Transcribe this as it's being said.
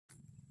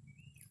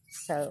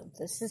So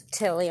this is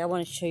Tilly. I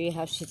want to show you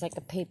how she's like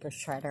a paper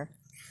shredder.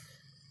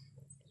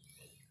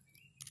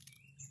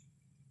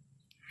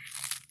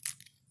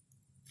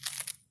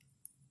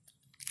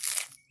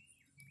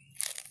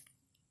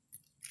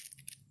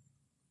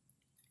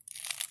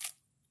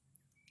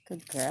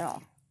 Good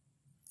girl.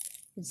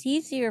 It's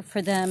easier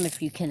for them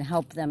if you can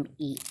help them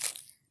eat,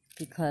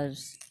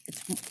 because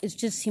it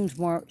just seems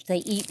more, they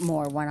eat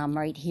more when I'm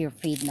right here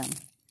feeding them.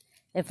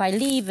 If I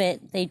leave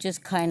it, they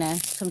just kind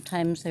of,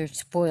 sometimes they're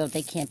spoiled,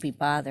 they can't be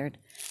bothered.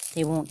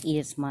 They won't eat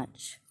as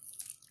much.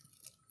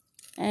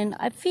 And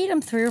I feed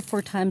them 3 or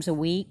 4 times a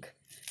week.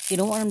 You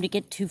don't want them to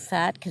get too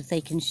fat because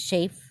they can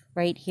chafe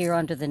right here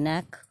under the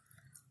neck.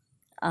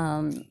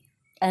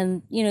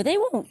 And, you know,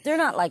 they're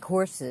not like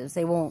horses.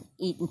 They won't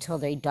eat until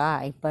they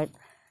die, but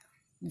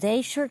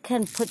they sure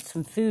can put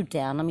some food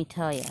down, let me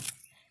tell you.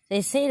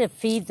 They say to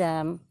feed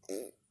them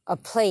a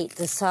plate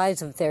the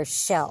size of their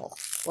shell.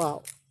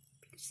 Well,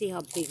 see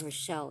how big her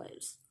shell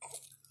is.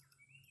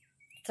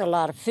 It's a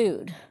lot of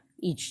food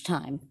each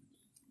time.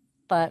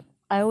 But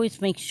I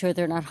always make sure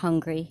they're not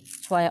hungry.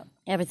 That's why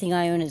everything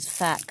I own is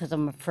fat, because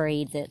I'm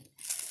afraid that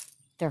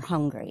they're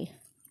hungry.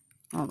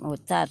 I don't know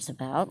what that's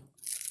about.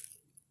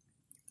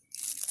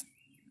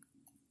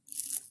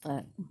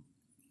 But,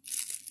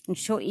 and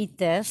she'll eat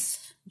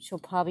this. She'll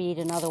probably eat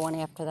another one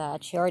after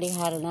that. She already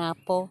had an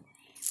apple,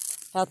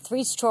 about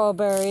 3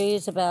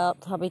 strawberries,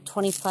 about probably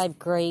 25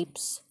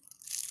 grapes.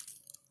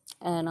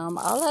 And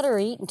I'll let her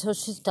eat until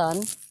she's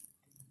done.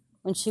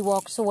 When she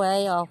walks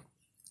away, I'll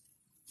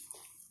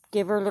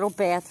give her a little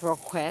bath real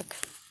quick.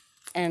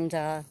 And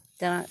then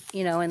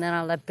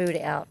I'll let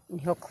Buddha out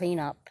and he'll clean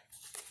up.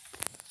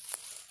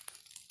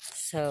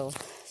 So,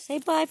 say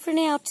bye for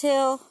now,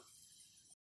 Till.